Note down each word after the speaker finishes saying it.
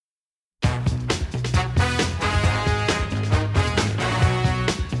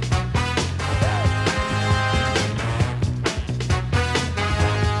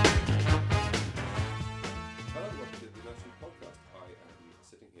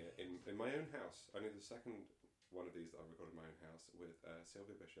my own house. Only the second one of these that I recorded in my own house with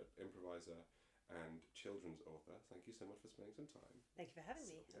Sylvia Bishop, improviser and children's author. Thank you so much for spending some time. Thank you for having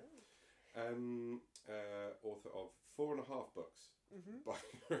me. Author of 4.5 books by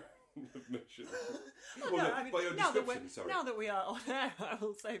your admission. By your description, sorry. Now that we are on air, I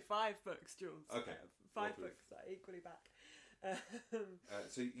will say 5 books, Jules. Okay. 5 books that are equally back.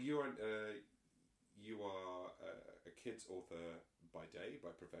 So you are a kids author by day,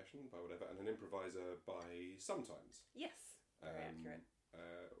 by profession, by whatever, and an improviser by sometimes. Yes, very accurate.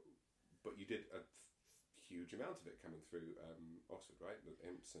 But you did a huge amount of it coming through Oxford, right? The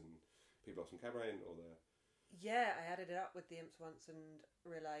Imps and Peablossom Cabaret and all the... Yeah, I added it up with the Imps once and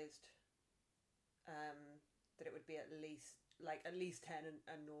realised that it would be at least 10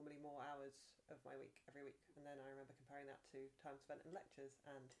 and normally more hours of my week every week. And then I remember comparing that to time spent in lectures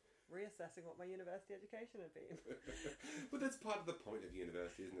and reassessing what my university education had been. But that's part of the point of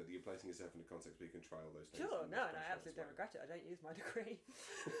university, isn't it? That you're placing yourself in a context where you can try all those things. Sure, no, and I absolutely don't regret it. I don't use my degree.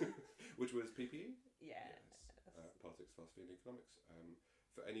 Which was PPE? Yes. Politics, Philosophy and Economics.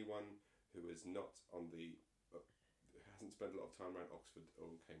 For anyone who is not on the... hasn't spent a lot of time around Oxford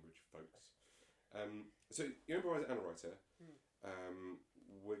or Cambridge folks. So you're an improviser and a writer.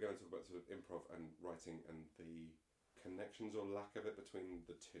 We're going to talk about sort of improv and writing and the connections or lack of it between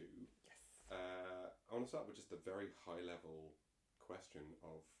the two. Yes. I want to start with just a very high level question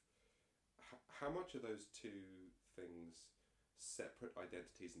of how much are those two things separate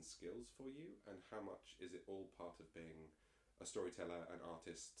identities and skills for you, and how much is it all part of being a storyteller, an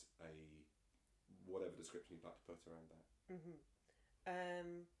artist, a whatever description you'd like to put around that?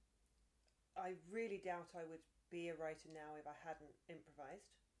 I really doubt I would be a writer now if I hadn't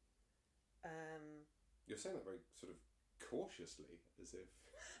improvised. You're saying that very sort of cautiously, as if...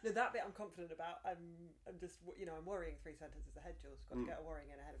 No, that bit I'm confident about. I'm just, I'm worrying 3 sentences ahead, Jules. Got to get a worrying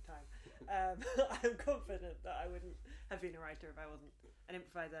in ahead of time. I'm confident that I wouldn't have been a writer if I wasn't an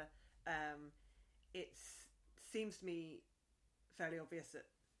improviser. It seems to me fairly obvious that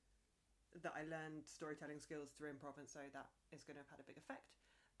I learned storytelling skills through improv, and so that is going to have had a big effect.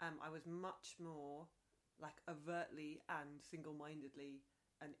 I was much more overtly and single-mindedly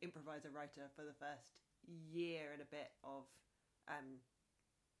an improviser writer for the first year and a bit of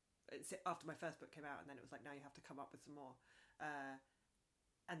after my first book came out, and then it was now you have to come up with some more,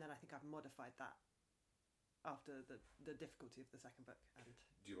 and then I think I've modified that after the difficulty of the second book. And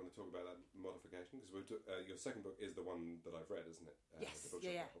do you want to talk about that modification? Because your second book is the one that I've read, isn't it? Yes. The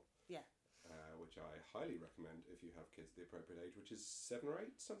Bookshop Yeah. Which I highly recommend if you have kids the appropriate age, which is 7 or 8,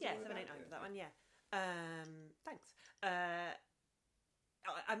 something like 7, that. 7, 8, 9 for that one. Yeah. Thanks.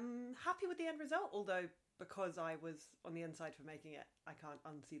 I'm happy with the end result, although because I was on the inside for making it, I can't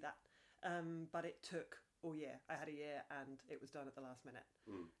unsee that. But it took all year. I had a year and it was done at the last minute.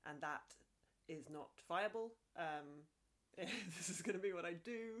 And that is not viable. This is going to be what I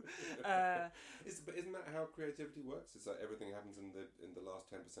do. But isn't that how creativity works? It's like everything happens in the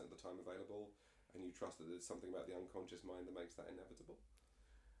last 10% of the time available, and you trust that there's something about the unconscious mind that makes that inevitable?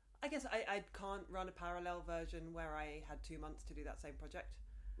 I guess I can't run a parallel version where I had 2 months to do that same project.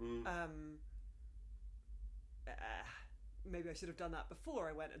 Maybe I should have done that before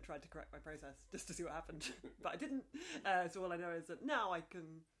I went and tried to correct my process, just to see what happened. But I didn't. So all I know is that now I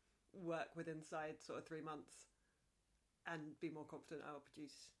can work with inside sort of 3 months and be more confident I will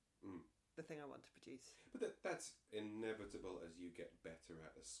produce the thing I want to produce. But that's inevitable as you get better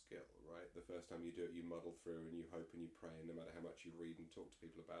at a skill, right? The first time you do it, you muddle through and you hope and you pray, and no matter how much you read and talk to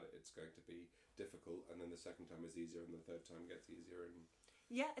people about it, it's going to be difficult. And then the second time is easier, and the third time gets easier. And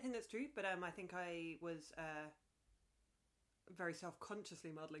yeah, I think that's true. But I think I was very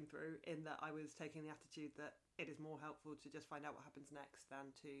self-consciously muddling through, in that I was taking the attitude that it is more helpful to just find out what happens next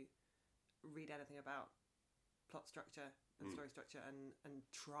than to read anything about plot structure and story structure and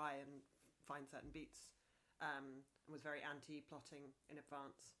try and find certain beats, and was very anti-plotting in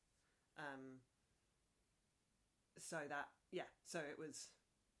advance. So it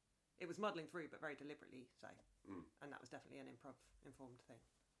was muddling through, but very deliberately so. And that was definitely an improv informed thing.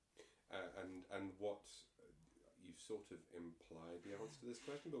 And what you've sort of implied the answer to this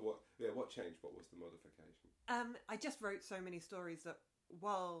question, but what changed? What was the modification? I just wrote so many stories that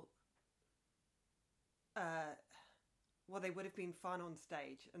while they would have been fun on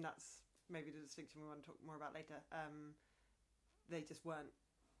stage, and that's maybe the distinction we want to talk more about later. They just weren't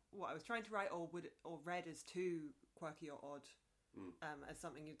what I was trying to write, or read as too quirky or odd, as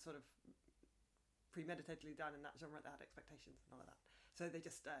something you'd sort of premeditatedly done in that genre that had expectations and all of that. So they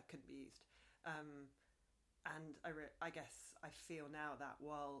just couldn't be used. And I guess I feel now that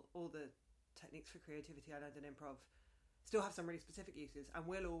while all the techniques for creativity I learned in improv still have some really specific uses, and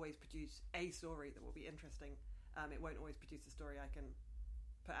will always produce a story that will be interesting. It won't always produce a story I can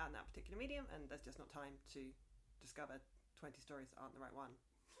put out in that particular medium, and there's just not time to discover 20 stories that aren't the right one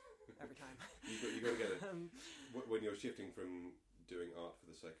every time. You've got to get it. When you're shifting from doing art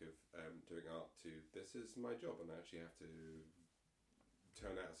for the sake of doing art to this is my job, and I actually have to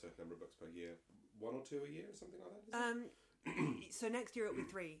turn out a certain number of books per year, 1 or 2 a year, something like that, is it? So next year it'll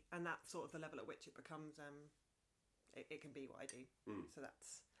be 3, and that's sort of the level at which it becomes it can be what I do. So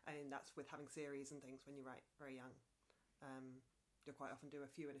that's with having series and things. When you write very young, you'll quite often do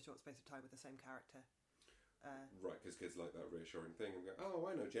a few in a short space of time with the same character. Right, because kids like that reassuring thing and go, oh,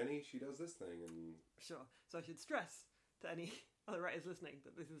 I know Jenny, she does this thing. And sure. So I should stress to any other writers listening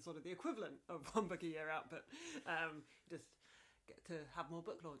that this is sort of the equivalent of 1 book a year output. Just get to have more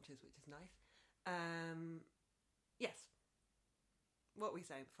book launches, which is nice. Yes. What were we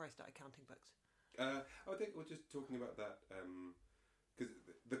saying before I started counting books? I think we're just talking about that because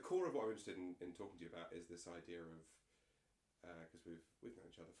the core of what I'm interested in talking to you about is this idea of because we've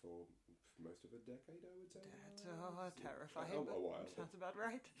known each other for most of a decade, I would say. Terrifying. A while. That's about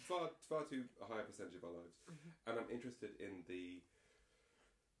right. Far too a higher percentage of our lives, and I'm interested in the.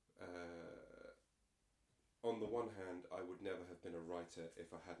 On the one hand, I would never have been a writer if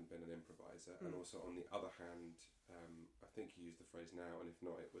I hadn't been an improviser, and also on the other hand, I think you used the phrase now, and if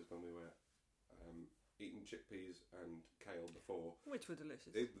not, it was when we were eating chickpeas and kale before. Which were delicious.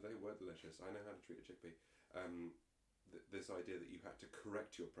 They were delicious. I know how to treat a chickpea. This idea that you had to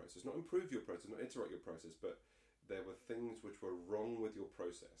correct your process, not improve your process, not iterate your process, but there were things which were wrong with your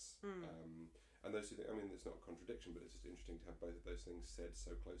process. And those two things, I mean, it's not a contradiction, but it's just interesting to have both of those things said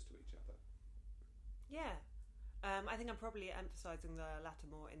so close to each other. Yeah. I think I'm probably emphasising the latter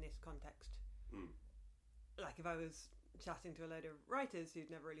more in this context. Like if I was chatting to a load of writers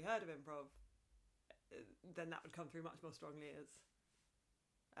who'd never really heard of improv, then that would come through much more strongly as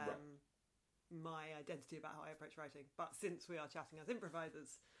my identity about how I approach writing. But since we are chatting as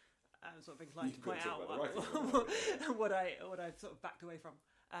improvisers, I'm sort of inclined to point out what I've sort of backed away from.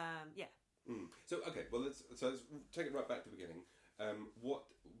 So okay, well let's take it right back to the beginning. What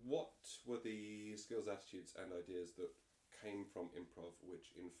were the skills, attitudes, and ideas that came from improv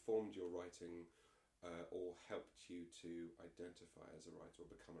which informed your writing or helped you to identify as a writer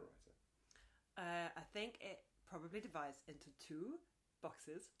or become a writer? I think it probably divides into 2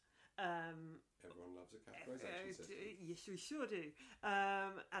 boxes. Everyone loves a categorization system. Yes, we sure do.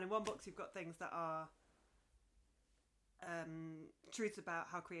 And in one box you've got things that are truths about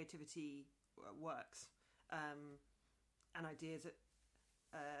how creativity works, and ideas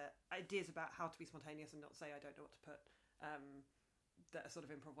about how to be spontaneous and not say I don't know what to put, that are sort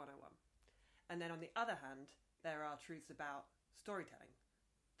of improv 101. And then on the other hand, there are truths about storytelling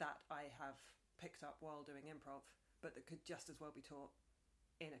that I have picked up while doing improv, but that could just as well be taught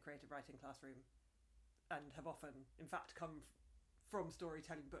in a creative writing classroom, and have often, in fact, come from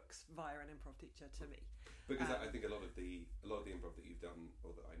storytelling books via an improv teacher to me. Because I think a lot of the improv that you've done,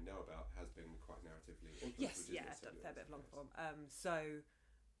 or that I know about, has been quite narratively influenced. Yes, I've done a fair bit of long form. So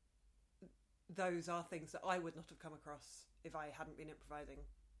those are things that I would not have come across if I hadn't been improvising,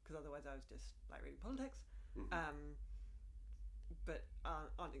 because otherwise I was just like reading politics. But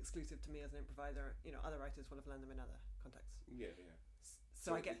aren't exclusive to me as an improviser. You know, other writers will have learned them in other contexts. Yeah.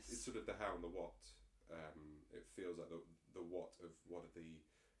 So I guess it's sort of the how and the what. It feels like the what of what are the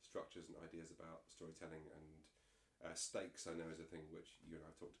structures and ideas about storytelling, and stakes I know is a thing which you and I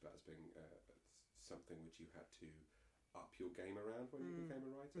have talked about as being something which you had to up your game around when you became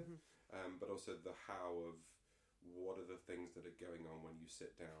a writer. But also the how of what are the things that are going on when you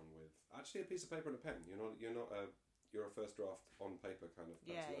sit down with actually a piece of paper and a pen. You're a first draft on paper kind of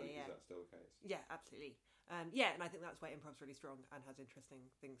person. Is that still the case? Yeah, absolutely. And I think that's why improv's really strong and has interesting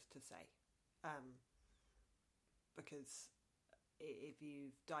things to say. Because if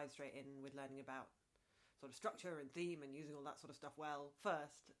you dive straight in with learning about sort of structure and theme and using all that sort of stuff well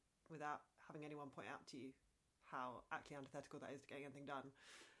first, without having anyone point out to you how actually antithetical that is to getting anything done,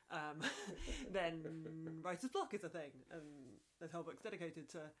 then writer's block is a thing, and there's whole books dedicated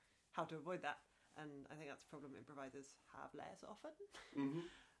to how to avoid that. And I think that's a problem improvisers have less often.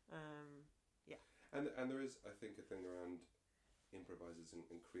 And there is, I think, a thing around improvisers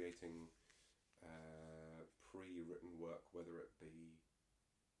and creating pre-written work, whether it be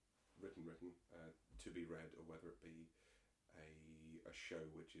written to be read, or whether it be a show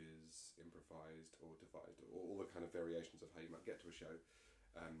which is improvised or devised, or all the kind of variations of how you might get to a show.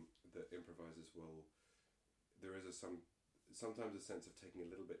 That improvisers will. There is sometimes a sense of taking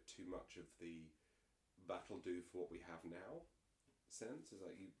a little bit too much of the that'll do for what we have now. sense. Is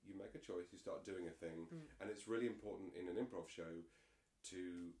like you make a choice, you start doing a thing, and it's really important in an improv show to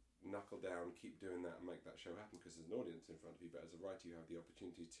knuckle down, keep doing that, and make that show happen, because there's an audience in front of you. But as a writer, you have the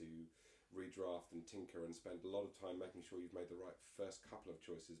opportunity to redraft and tinker and spend a lot of time making sure you've made the right first couple of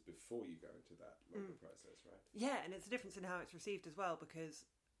choices before you go into that longer process, right? Yeah, and it's a difference in how it's received as well, because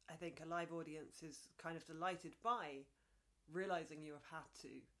I think a live audience is kind of delighted by realising you have had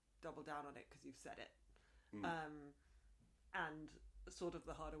to double down on it because you've said it. And sort of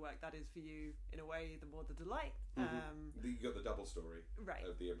the harder work that is for you, in a way, the more the delight. You got the double story right.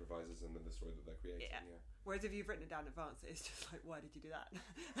 of the improvisers and then the story that they're creating. Yeah. Whereas if you've written it down in advance, it's just like, why did you do that?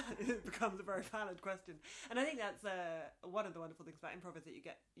 It becomes a very valid question. And I think that's one of the wonderful things about improv, is that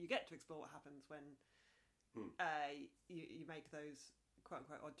you get to explore what happens when you make those quote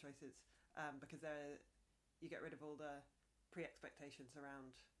unquote odd choices, because you get rid of all the pre-expectations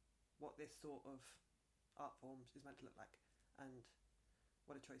around what this sort of art form is meant to look like and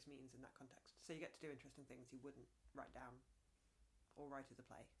what a choice means in that context. So you get to do interesting things you wouldn't write down or write as a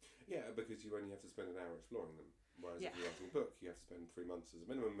play. Yeah, because you only have to spend an hour exploring them. Whereas if you're writing a book, you have to spend 3 months as a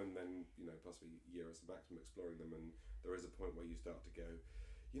minimum, and then possibly a year as a maximum exploring them. And there is a point where you start to go,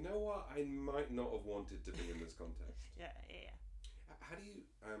 you know what, I might not have wanted to be in this context. Yeah. How do you?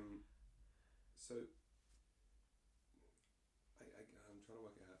 So I'm trying to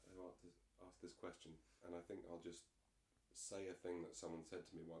work out how to ask this question, and I think I'll just say a thing that someone said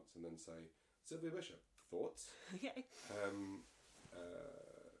to me once, and then say, Sylvia Bishop, thoughts? Okay.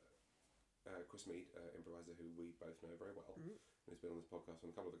 Chris Mead, improviser who we both know very well, who's been on this podcast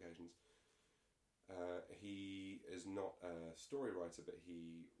on a couple of occasions. He is not a story writer, but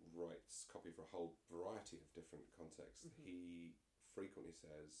he writes copy for a whole variety of different contexts. He frequently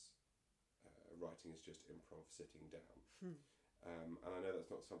says writing is just improv sitting down. And I know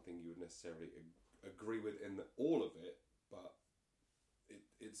that's not something you would necessarily agree with in all of it, but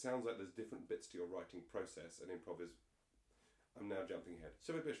it sounds like there's different bits to your writing process, and improv is... I'm now jumping ahead.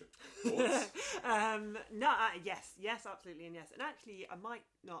 Sylvia Bishop, thoughts? Yes, absolutely, and yes. And actually, I might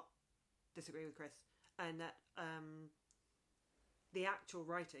not disagree with Chris, and that the actual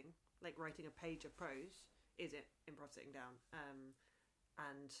writing, like writing a page of prose, is it improv sitting down.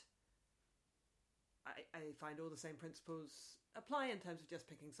 And I find all the same principles apply in terms of just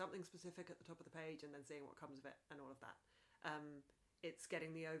picking something specific at the top of the page and then seeing what comes of it and all of that. It's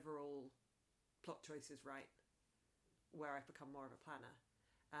getting the overall plot choices right, where I've become more of a planner.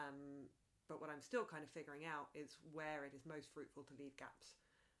 But what I'm still kind of figuring out is where it is most fruitful to leave gaps.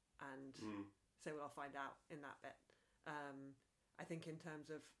 And so I'll find out in that bit. I think in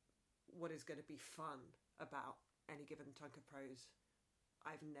terms of what is going to be fun about any given chunk of prose,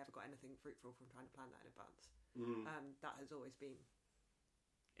 I've never got anything fruitful from trying to plan that in advance. That has always been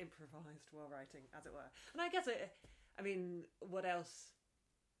improvised while writing, as it were. And I guess, what else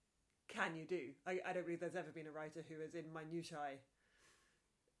can you do? I don't believe there's ever been a writer who is in minutiae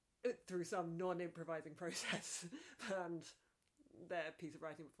through some non-improvising process planned their piece of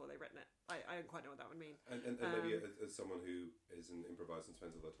writing before they've written it. I don't quite know what that would mean. And maybe as someone who is an improviser and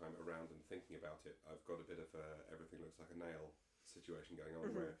spends all the time around and thinking about it, I've got a bit of everything looks like a nail situation going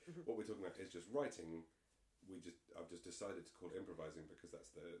on, where what we're talking about is just writing. I've just decided to call it improvising because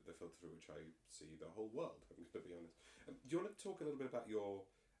that's the filter through which I see the whole world, I'm going to be honest. Do you want to talk a little bit about your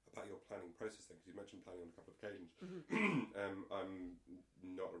planning process then? Because you mentioned planning on a couple of occasions. I'm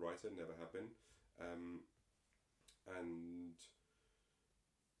not a writer, never have been, and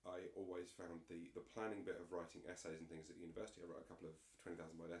I always found the planning bit of writing essays and things at university. I wrote a couple of 20,000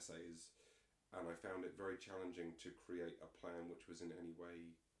 word essays, and I found it very challenging to create a plan which was in any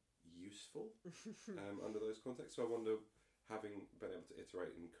way useful under those contexts. So I wonder, having been able to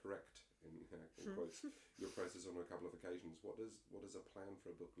iterate and correct in quotes your process on a couple of occasions, what does a plan for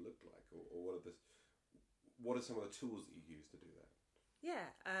a book look like, or what are some of the tools that you use to do that?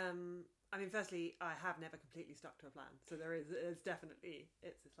 Firstly, I have never completely stuck to a plan, so there's definitely,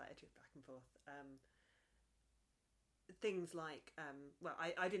 it's a slight back and forth. Things like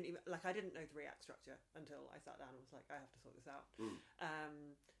I didn't know 3-act structure until I sat down and was like, I have to sort this out.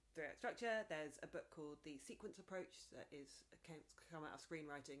 3-act structure. There's a book called The Sequence Approach that come out of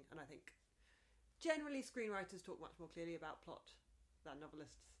screenwriting, and I think generally screenwriters talk much more clearly about plot than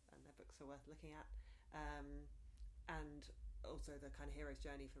novelists, and their books are worth looking at. And also the kind of hero's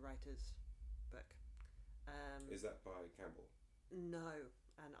journey for writers book. Is that by Campbell? No,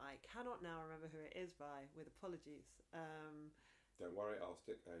 and I cannot now remember who it is by, with apologies. Don't worry, I'll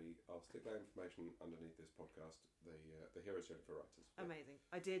stick that information underneath this podcast. The hero's journey for writers. Amazing.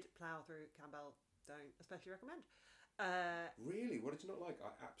 I did plough through Campbell. Don't especially recommend. Really? What did you not like?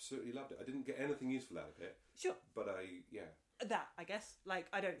 I absolutely loved it. I didn't get anything useful out of it. Sure. But That, I guess. Like,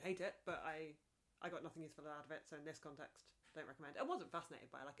 I don't hate it, but I got nothing useful out of it, so in this context, don't recommend. I wasn't fascinated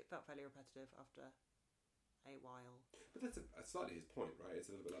by it. Like, it felt fairly repetitive after a while. But that's slightly his point, right? It's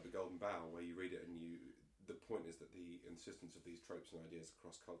a little bit like The Golden Bough, where you read it and the point is that the insistence of these tropes and ideas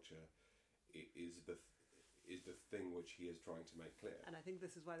across culture is the thing which he is trying to make clear. And I think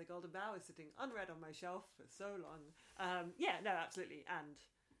this is why The Golden Bough is sitting unread on my shelf for so long. Yeah, no, absolutely. And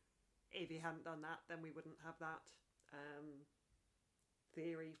if he hadn't done that, then we wouldn't have that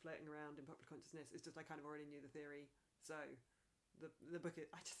theory floating around in popular consciousness. It's just I kind of already knew the theory, so the book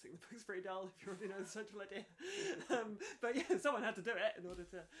I just think the book's very dull if you already know the central idea. But yeah, someone had to do it in order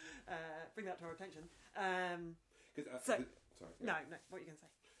to bring that to our attention. Sorry. No, what are you going to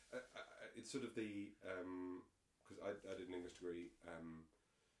say? It's sort of the because I did an English degree.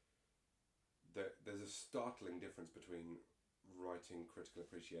 There's a startling difference between writing critical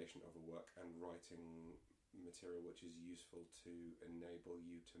appreciation of a work and writing material which is useful to enable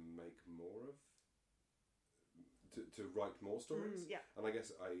you to make more of. To write more stories. Yeah. And I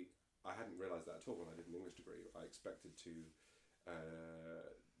guess I hadn't realised that at all when I did an English degree. I expected to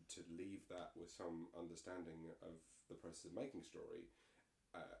leave that with some understanding of the process of making a story.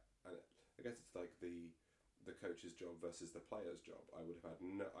 And I guess it's like the coach's job versus the player's job. I would have had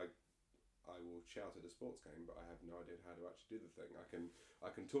I will shout at a sports game, but I have no idea how to actually do the thing.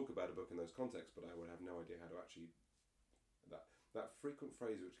 I can talk about a book in those contexts, but I would have no idea how to actually that frequent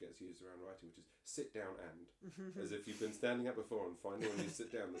phrase which gets used around writing, which is "sit down and," as if you've been standing up before and finally when you sit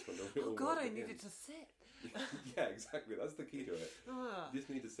down, that's when the real God, I work needed begins. to sit. Yeah, exactly. That's the key to it. You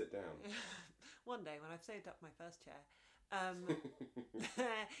just need to sit down. One day when I've saved up my first chair.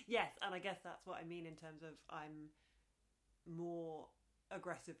 Yes, and I guess that's what I mean in terms of I'm more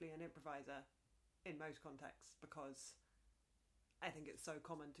aggressively an improviser in most contexts because I think it's so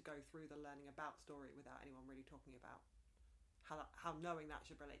common to go through the learning about story without anyone really talking about how knowing that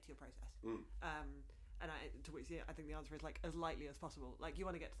should relate to your process. To which I think the answer is like as lightly as possible. Like you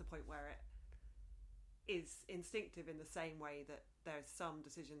want to get to the point where it is instinctive in the same way that there's some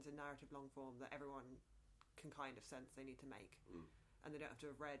decisions in narrative long form that everyone can kind of sense they need to make, and they don't have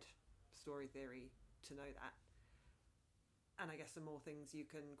to have read story theory to know that. And I guess the more things you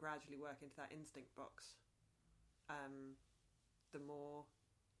can gradually work into that instinct box, the more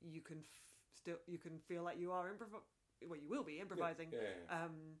you can you can feel like you are well, you will be improvising. Yeah.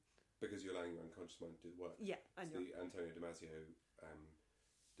 Because you're allowing your unconscious mind to do the work. Yeah. It's the Antonio Damasio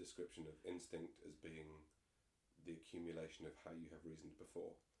description of instinct as being the accumulation of how you have reasoned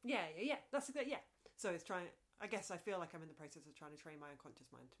before. Yeah. That's a good, yeah. So it's trying, I guess I feel like I'm in the process of trying to train my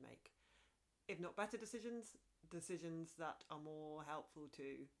unconscious mind to make, if not better decisions that are more helpful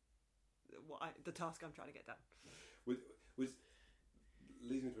to the task I'm trying to get done. Which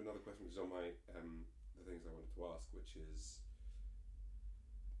leads me to another question, which is on my the things I wanted to ask, which is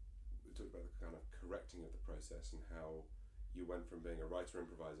we talked about the kind of correcting of the process and how you went from being a writer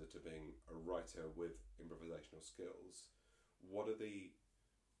improviser to being a writer with improvisational skills. What are the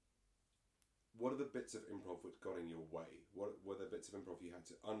bits of improv which got in your way? What were there bits of improv you had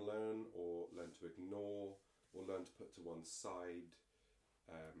to unlearn or learn to ignore or learn to put to one side?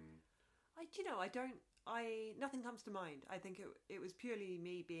 Nothing comes to mind. I think it was purely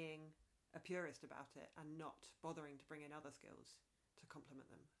me being a purist about it and not bothering to bring in other skills to complement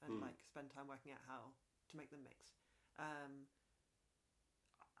them and like spend time working out how to make them mix. I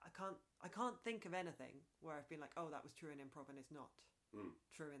can't think of anything where I've been like, oh, that was true in improv and it's not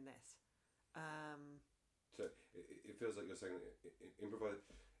true in this. So it feels like you're saying that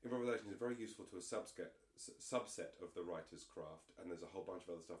improvisation is very useful to a subset of the writer's craft, and there's a whole bunch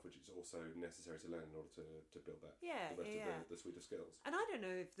of other stuff which is also necessary to learn in order to build that the rest of the suite of skills. And I don't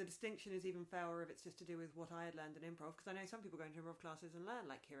know if the distinction is even fair or if it's just to do with what I had learned in improv, because I know some people go into improv classes and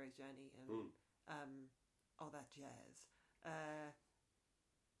learn like Hero's Journey and all that jazz.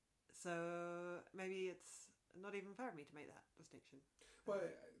 So maybe it's not even fair of me to make that distinction. Well,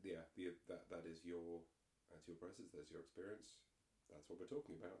 that is your process. That's your experience. That's what we're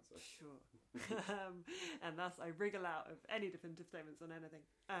talking about. So. Sure. And thus I wriggle out of any definitive statements on anything.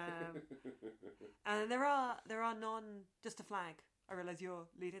 And there are just to flag, I realise you're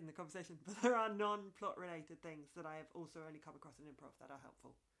leading the conversation, but there are non-plot related things that I have also only come across in improv that are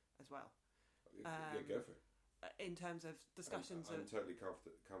helpful as well. Go for it. In terms of discussions, I'm totally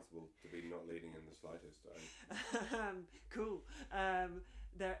comfortable to be not leading in the slightest. Cool.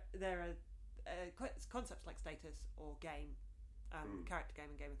 There are concepts like status or game, character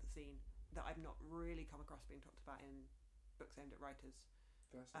game and game of the scene that I've not really come across being talked about in books aimed at writers.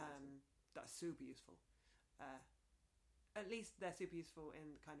 That's super useful. At least they're super useful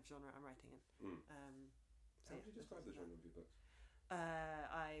in the kind of genre I'm writing in. How would you describe the genre of your books?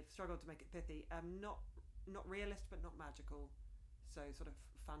 I've struggled to make it pithy. Not realist, but not magical. So sort of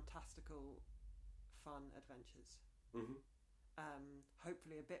fantastical, fun adventures. Mm-hmm.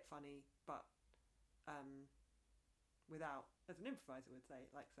 Hopefully a bit funny, but without, as an improviser would say,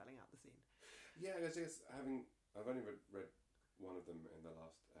 like selling out the scene. Yeah, I guess I've only read one of them in the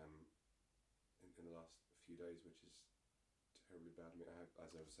last in the last few days, which is terribly bad. I mean,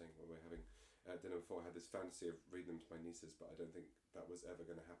 as I was saying when we were having dinner before, I had this fantasy of reading them to my nieces, but I don't think that was ever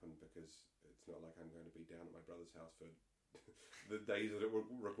going to happen because it's not like I'm going to be down at my brother's house for the days that it were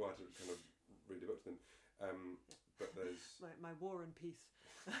required to kind of read a book to them. But there's my War and Peace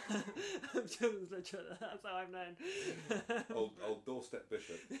of children's literature. That's how I'm known. old doorstep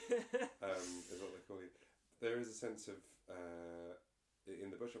bishop is what they call you. There is a sense of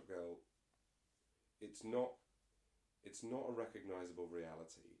in the Bookshop Girl. It's not a recognisable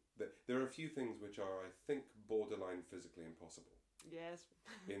reality. There are a few things which are, I think, borderline physically impossible. Yes.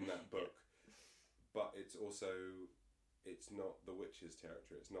 In that book, but it's not the witch's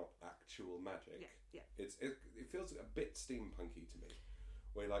territory. It's not actual magic. Yeah. It feels a bit steampunky to me.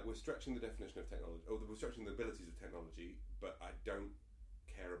 Where we're stretching the definition of technology, or we're stretching the abilities of technology, but I don't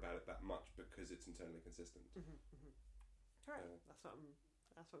care about it that much because it's internally consistent. Mm-hmm, mm-hmm. Correct. That's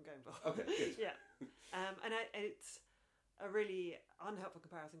what I'm going for. Okay, good. Yeah. And it's a really unhelpful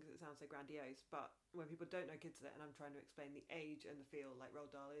comparison because it sounds so grandiose, but when people don't know kids it and I'm trying to explain the age and the feel, like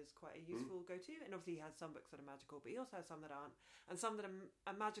Roald Dahl is quite a useful go-to. And obviously he has some books that are magical, but he also has some that aren't, and some that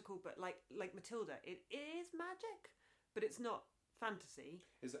are magical, but like Matilda, it is magic, but it's not fantasy.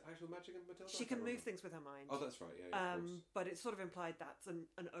 Is it actual magic in Matilda? She can move things with her mind. Oh, that's right. Yeah, of course. But it's sort of implied that's an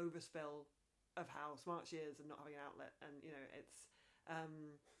overspill of how smart she is and not having an outlet, and it's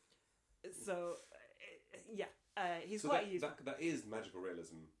so yeah. He's quite useful. That is magical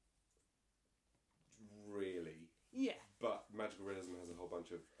realism, really. Yeah. But magical realism has a whole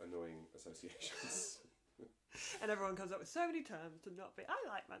bunch of annoying associations. And everyone comes up with so many terms to not be. I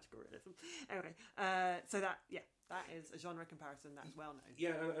like magical realism. Anyway, so that is a genre comparison that's well known.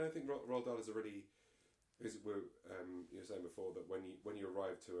 Yeah, and I think Roald Dahl is a really. You were saying before that when you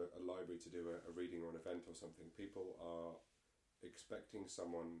arrive to a library to do a reading or an event or something, people are expecting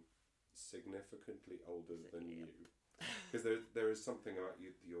someone significantly older than you, because there is something about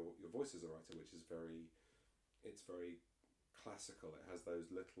your voice as a writer which is very classical. It has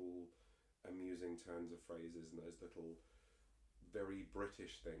those little amusing turns of phrases and those little very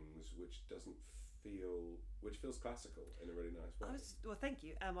British things which feels classical in a really nice way. Well, thank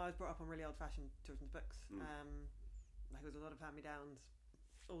you. I was brought up on really old-fashioned children's books. There was a lot of hand-me-downs.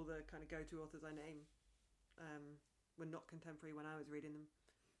 All the kind of go-to authors I name were not contemporary when I was reading them.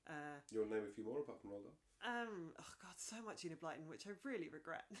 You want to name a few more apart from Roald Dahl? Oh God, so much Enid Blyton, which I really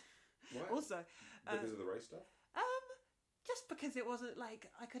regret. Why? Also, because of the race stuff? Just because it wasn't like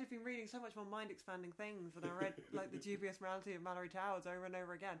I could have been reading so much more mind-expanding things, and I read like The Dubious Morality of Mallory Towers over and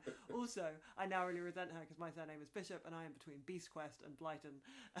over again. Also, I now really resent her because my surname is Bishop, and I am between Beast Quest and Blyton,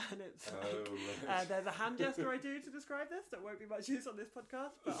 and it's there's a hand gesture I do to describe this that won't be much use on this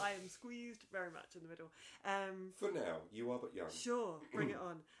podcast, but I am squeezed very much in the middle. For now, you are but young. Sure, bring it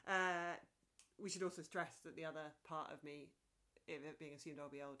on. We should also stress that the other part of me, it being assumed I'll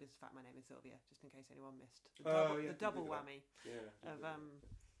be old, is the fact my name is Sylvia, just in case anyone missed the double whammy of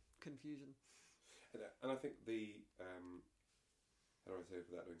confusion. And I think how do I say it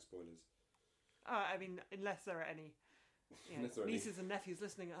without doing spoilers? I mean, unless there are any nieces and nephews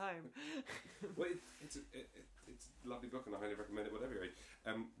listening at home. Well, it's a lovely book, and I highly recommend it. Whatever you read,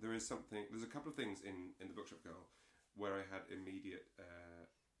 there's a couple of things in the Bookshop Girl where I had immediate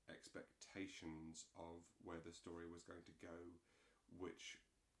expectations of where the story was going to go, which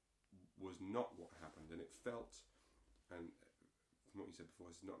was not what happened, and it felt, and from what you said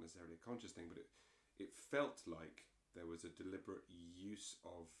before, it's not necessarily a conscious thing, but it felt like there was a deliberate use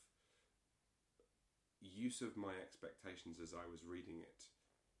of my expectations as I was reading it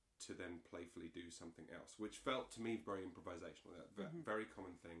to then playfully do something else, which felt to me very improvisational. That very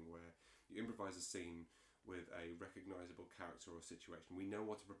common thing where you improvise a scene with a recognisable character or situation. We know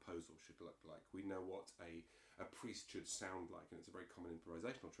what a proposal should look like. We know what a priest should sound like, and it's a very common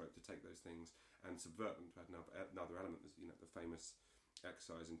improvisational trope to take those things and subvert them to add another element. The famous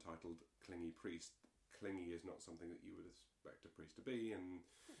exercise entitled "Clingy Priest." Clingy is not something that you would expect a priest to be, and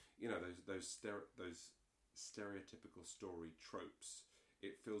those stereotypical story tropes.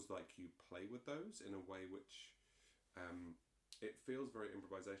 It feels like you play with those in a way which it feels very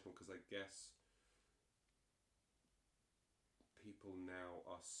improvisational, because I guess people now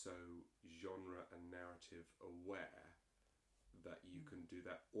are so genre and narrative aware that you can do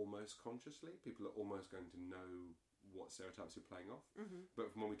that almost consciously. People are almost going to know what stereotypes you're playing off.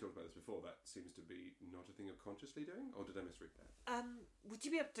 But from when we talked about this before, that seems to be not a thing of consciously doing, or did I misread that? Would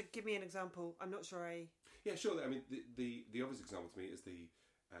you be able to give me an example? I'm not sure Yeah, sure. I mean, the obvious example to me is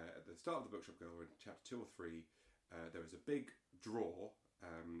at the start of the Bookshop Girl, in chapter 2 or 3, there is a big draw,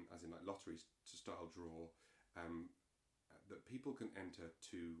 as in like lottery style draw, that people can enter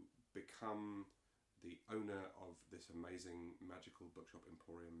to become the owner of this amazing magical bookshop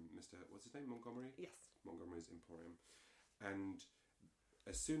emporium, Mr. What's his name? Montgomery? Yes. Montgomery's Emporium. And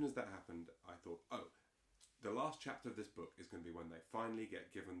as soon as that happened, I thought, oh, the last chapter of this book is going to be when they finally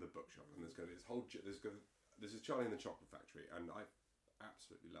get given the bookshop, and there's going to be this is Charlie and the Chocolate Factory, and I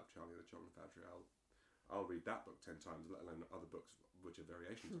absolutely love Charlie and the Chocolate Factory. I'll read that book 10 times, let alone other books which are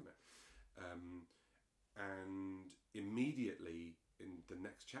variations on it. And immediately in the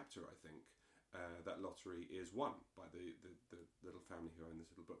next chapter, I think, that lottery is won by the little family who own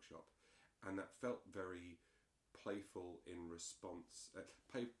this little bookshop, and that felt very playful in response,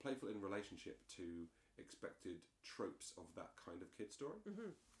 playful in relationship to expected tropes of that kind of kid story.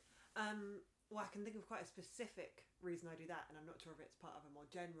 Well, I can think of quite a specific reason I do that, and I'm not sure if it's part of a more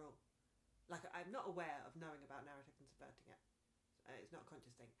general. Like, I'm not aware of knowing about narrative and subverting it. It's not a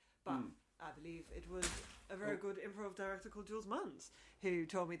conscious thing, but I believe it was a very good improv director called Jules Munns who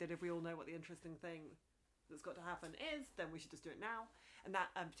told me that if we all know what the interesting thing that's got to happen is, then we should just do it now. And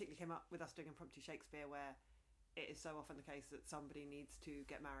that particularly came up with us doing Impromptu Shakespeare, where it is so often the case that somebody needs to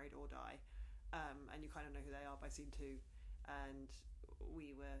get married or die, and you kind of know who they are by scene 2. And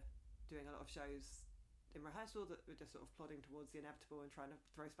we were doing a lot of shows in rehearsal that were just sort of plodding towards the inevitable and trying to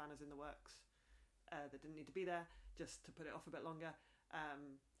throw spanners in the works that didn't need to be there, just to put it off a bit longer.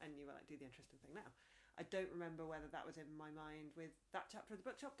 And you were like, do the interesting thing now. I don't remember whether that was in my mind with that chapter of the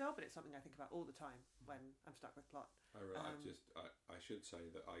Bookshop Girl, but it's something I think about all the time when I'm stuck with plot. I should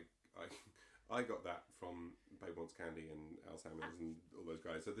say that I got that from Peablossom Candy and Alzheimer's and all those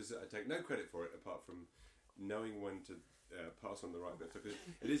guys. So I take no credit for it apart from knowing when to pass on the right bits. Because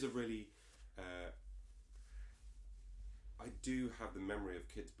it is a really, I do have the memory of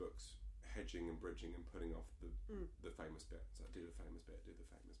kids' books hedging and bridging and putting off the famous bit. So do the famous bit.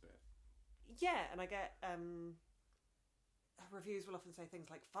 Yeah, and I get reviews will often say things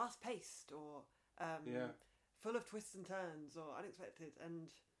like fast-paced or full of twists and turns or unexpected,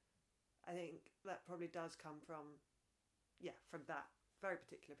 and I think that probably does come from that very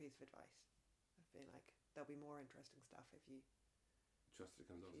particular piece of advice of being like, there'll be more interesting stuff if you trust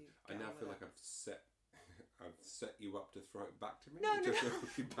it comes on. I now feel like I've set you up to throw it back to me. No.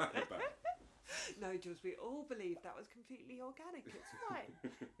 No, Jules, we all believe that was completely organic. It's fine.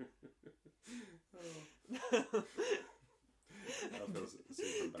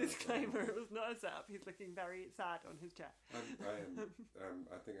 Disclaimer, it was not a setup. He's looking very sad on his chair. I am.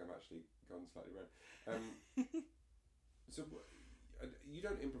 I think I'm actually gone slightly red. So you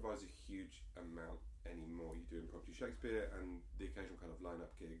don't improvise a huge amount anymore. You do Impromptu Shakespeare and the occasional kind of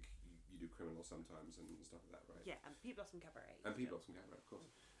line-up gig. You do Criminal sometimes and stuff like that, right? Yeah, and Peablossom Cabaret. And Peablossom Cabaret, of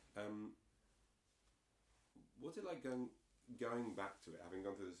course. What's it like going back to it, having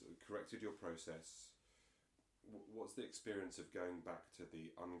gone through this, corrected your process? What's the experience of going back to the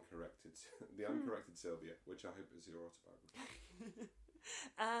uncorrected Sylvia, which I hope is your autobiography?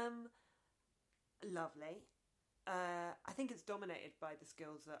 Lovely. I think it's dominated by the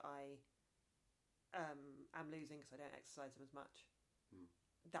skills that I am losing because I don't exercise them as much.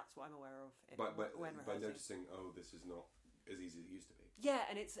 That's what I'm aware of by noticing, this is not as easy as it used to be. Yeah,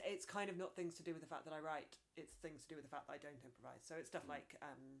 and it's kind of not things to do with the fact that I write, it's things to do with the fact that I don't improvise. So it's stuff like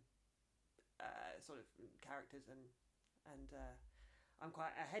sort of characters and I'm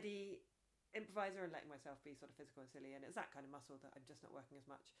quite a heady improviser and letting myself be sort of physical and silly, and it's that kind of muscle that I'm just not working as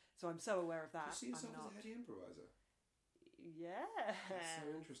much. So I'm so aware of that. Do you see yourself as a heady improviser? Yeah. That's so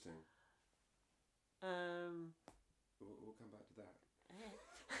interesting. We'll come back to that.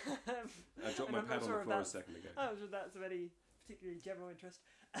 I dropped my pad on the floor a second ago. I'm sure that's of any particularly general interest.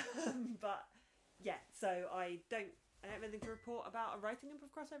 But yeah, so I don't have anything to report about a writing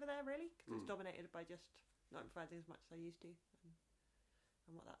improv crossover there, really, because it's dominated by just not improvising as much as I used to,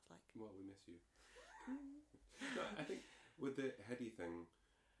 and what that's like. Well, we miss you. No, I think with the heady thing,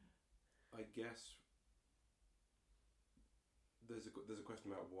 I guess there's a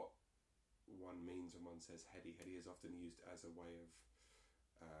question about what one means when one says heady. Heady is often used as a way of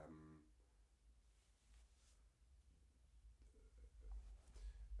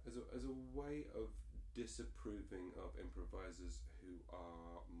as a way of disapproving of improvisers who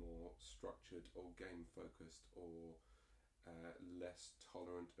are more structured or game focused or less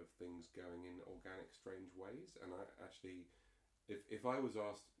tolerant of things going in organic, strange ways. And I actually if I was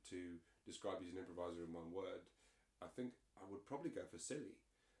asked to describe you as an improviser in one word, I think I would probably go for silly,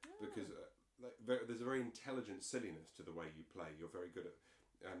 because there's a very intelligent silliness to the way you play. You're very good at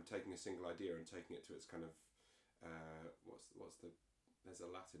taking a single idea and taking it to its kind of there's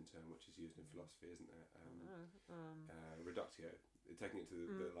a Latin term which is used in philosophy, isn't there? Reductio. Taking it to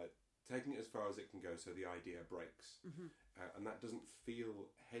the taking it as far as it can go, so the idea breaks, and that doesn't feel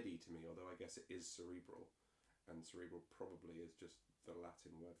heady to me. Although I guess it is cerebral, and cerebral probably is just the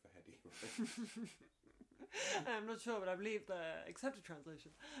Latin word for heady. Right? I'm not sure, but I believe the accepted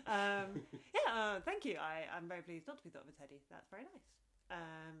translation. Thank you. I'm very pleased not to be thought of as heady. That's very nice.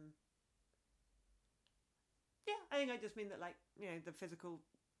 I think I just mean that, like, the physical.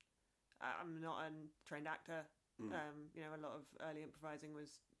 I'm not a trained actor. A lot of early improvising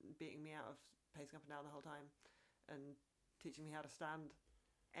was beating me out of pacing up and down the whole time, and teaching me how to stand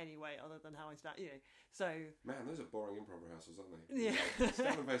anyway, other than how I stand. So man, those are boring improv rehearsals, aren't they? Yeah, like,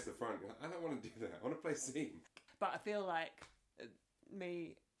 stand and face the front. I don't want to do that. I want to play scene. But I feel like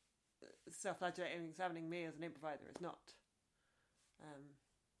me self-flagellating and examining me as an improviser is not.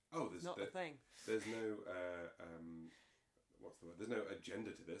 There's not the thing. There's no what's the word? There's no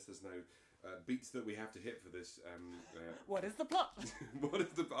agenda to this. There's no beats that we have to hit for this. What is the plot? What is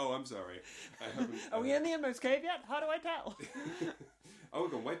the? Oh, I'm sorry. Are we in the inmost cave yet? How do I tell? Oh,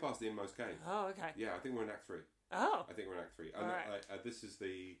 we've gone way past the inmost cave. Oh, okay. Yeah, I think we're in Act 3. Oh. I think we're in Act 3. All right. This is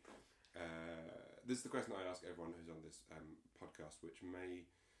the question I ask everyone who's on this podcast, which I'm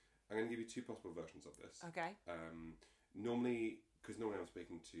going to give you two possible versions of this. Okay. Normally I'm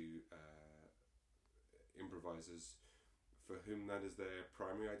speaking to improvisers for whom that is their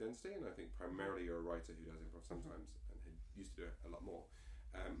primary identity, and I think primarily you're a writer who does improv sometimes and who used to do it a lot more.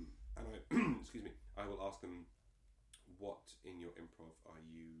 And I, excuse me, I will ask them, what in your improv are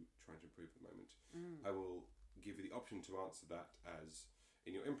you trying to improve at the moment? I will give you the option to answer that as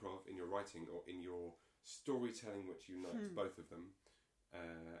in your improv, in your writing, or in your storytelling, which unites both of them,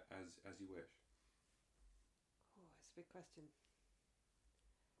 as you wish. Oh, it's a big question.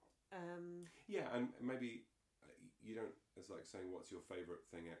 Yeah, and maybe you don't. It's like saying, "What's your favourite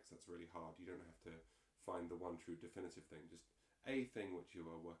thing X?" That's really hard. You don't have to find the one true definitive thing. Just a thing which you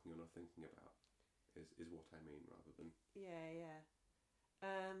are working on or thinking about is what I mean, rather than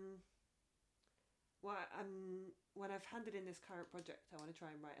when I've handed in this current project, I want to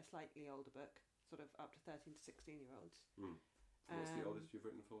try and write a slightly older book, sort of up to 13 to 16-year-olds. What's the oldest you've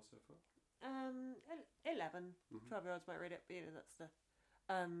written for so far? 11. 12-year-olds might read it, but that's the.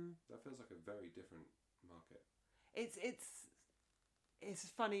 That feels like a very different market. It's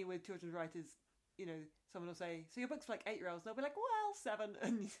funny with children's writers. Someone will say, "So your book's for like 8-year-olds." They'll be like, "Well, 7,"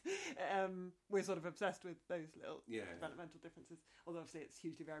 and we're sort of obsessed with those little developmental differences. Although obviously it's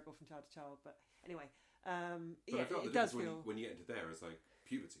hugely variable from child to child. But anyway, it does feel when you get into there, it's like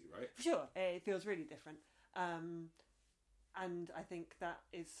puberty, right? For sure, it feels really different, and I think that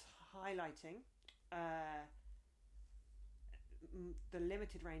is highlighting the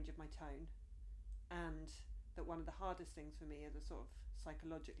limited range of my tone, and that one of the hardest things for me is a sort of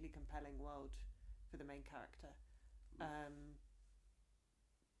psychologically compelling world for the main character.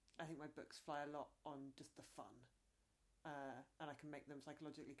 I think my books fly a lot on just the fun, and I can make them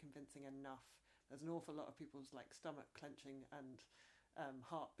psychologically convincing enough. There's an awful lot of people's like stomach clenching and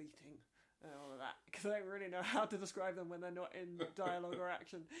heart beating and all of that, because I don't really know how to describe them when they're not in dialogue or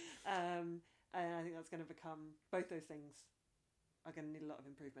action. And I think that's going to become, both those things are going to need a lot of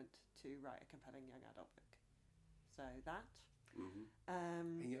improvement to write a compelling young adult book. So that.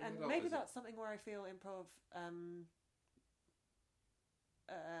 And maybe that's something where I feel improv,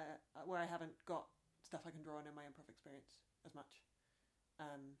 where I haven't got stuff I can draw on in my improv experience as much.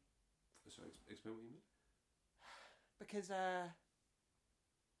 So explain what you mean. Because that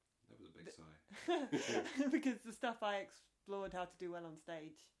was a big sigh. because the stuff I explored how to do well on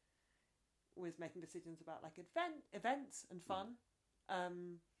stage was making decisions about like events and fun,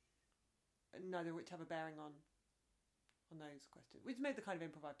 neither of which have a bearing on those questions, which made the kind of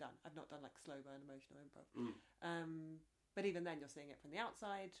improv I've done. I've not done like slow burn emotional improv, but even then you're seeing it from the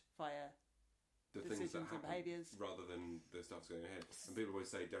outside via the decisions things that and behaviours, rather than the stuff's going ahead. And people always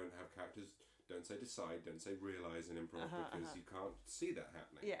say, don't have characters, don't say decide, don't say realise in improv, because you can't see that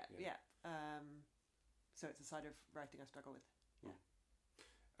happening. Yeah. So it's a side of writing I struggle with.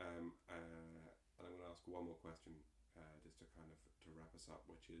 And I'm going to ask one more question, just to wrap us up,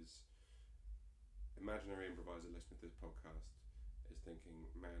 which is, imaginary improviser listening to this podcast is thinking,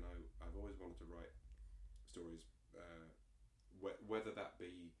 man, I've always wanted to write stories, whether that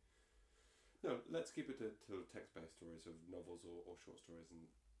be, no, let's keep it to text-based stories of novels or short stories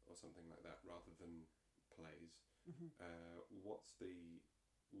or something like that, rather than plays. What's the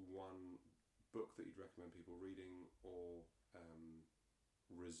one book that you'd recommend people reading, or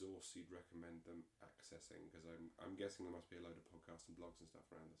resource you'd recommend them accessing? Because I'm guessing there must be a load of podcasts and blogs and stuff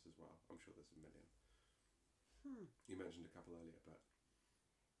around this as well. I'm sure there's a million. You mentioned a couple earlier, but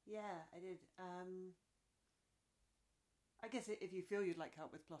yeah, I did. I guess if you feel you'd like help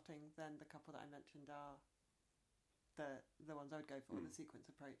with plotting, then the couple that I mentioned are the ones I would go for, the sequence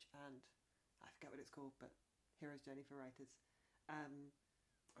approach, and I forget what it's called, but Hero's Journey for Writers.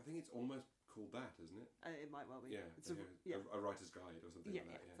 I think it's almost called that, isn't it? It might well be. Yeah, a writer's guide or something like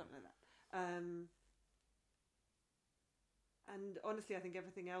that. Yeah, something like that. And honestly, I think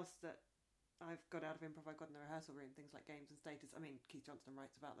everything else that I've got out of improv, I got in the rehearsal room, things like games and status. I mean, Keith Johnston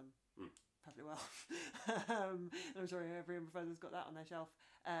writes about them perfectly well. And I'm sure every improviser's got that on their shelf.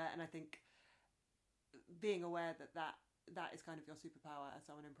 And I think being aware that is kind of your superpower as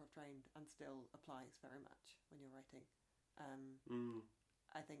someone improv trained and still applies very much when you're writing.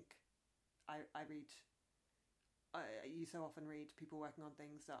 I think I read, you so often read people working on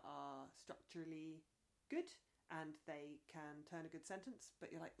things that are structurally good and they can turn a good sentence,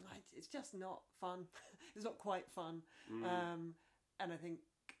 but you're like, it's just not fun. It's not quite fun. And I think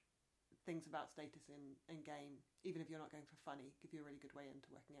things about status in game, even if you're not going for funny, give you a really good way into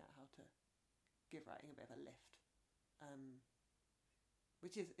working out how to give writing a bit of a lift.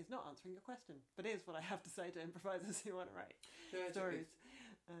 Which is not answering your question, but it is what I have to say to improvisers who want to write stories.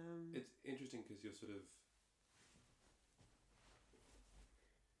 It's interesting because you're sort of...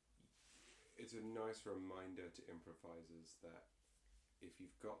 It's a nice reminder to improvisers that if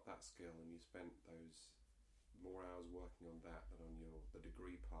you've got that skill and you spent those more hours working on that than on the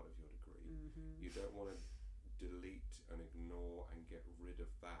degree part of your degree, you don't want to delete and ignore and get rid of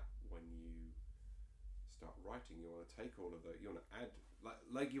that when you start writing. You want to take all of that, you want to add,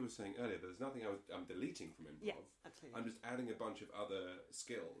 like you were saying earlier, there's nothing I'm deleting from improv. Yeah, absolutely. I'm just adding a bunch of other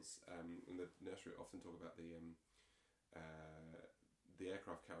skills. In the nursery I often talk about the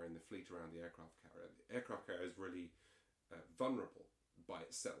aircraft carrier and the fleet around the aircraft carrier. The aircraft carrier is really vulnerable by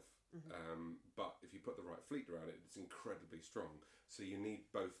itself, but if you put the right fleet around it, it's incredibly strong. So you need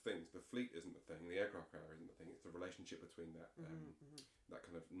both things. The fleet isn't the thing, the aircraft carrier isn't the thing, it's the relationship between that that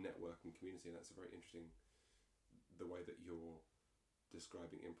kind of network and community, and that's a very interesting, the way that you're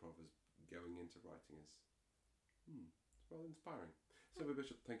describing improv as going into writing is it's rather inspiring. Sylvia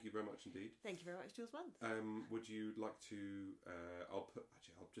Bishop, thank you very much indeed. Thank you very much, Jules Munn. Would you like to? I'll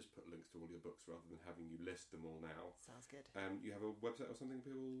just put links to all your books rather than having you list them all now. Sounds good. You have a website or something,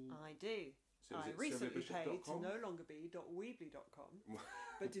 people? I do. So I recently paid to no longer be .weebly.com,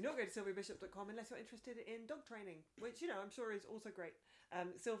 but do not go to sylviabishop.com unless you're interested in dog training, which I'm sure is also great.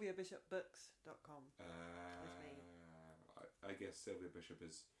 Sylviabishopbooks.com. I guess Sylvia Bishop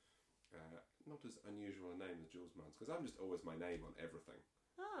is not as unusual a name as Jules Munn's, because I'm just always my name on everything.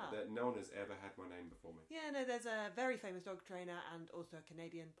 No one has ever had my name before me. Yeah, no, there's a very famous dog trainer and also a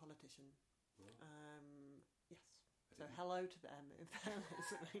Canadian politician. Yes. So hello to them if they're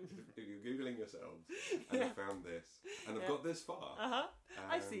listening. If you're Googling yourselves and have found this and have got this far.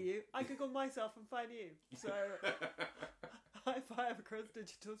 I see you. I Google myself and find you. So high five across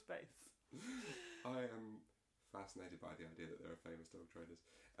digital space. I am fascinated by the idea that there are famous dog trainers.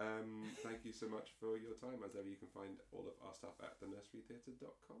 Thank you so much for your time. As ever, you can find all of our stuff at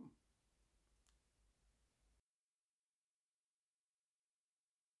thenurserytheatre.com.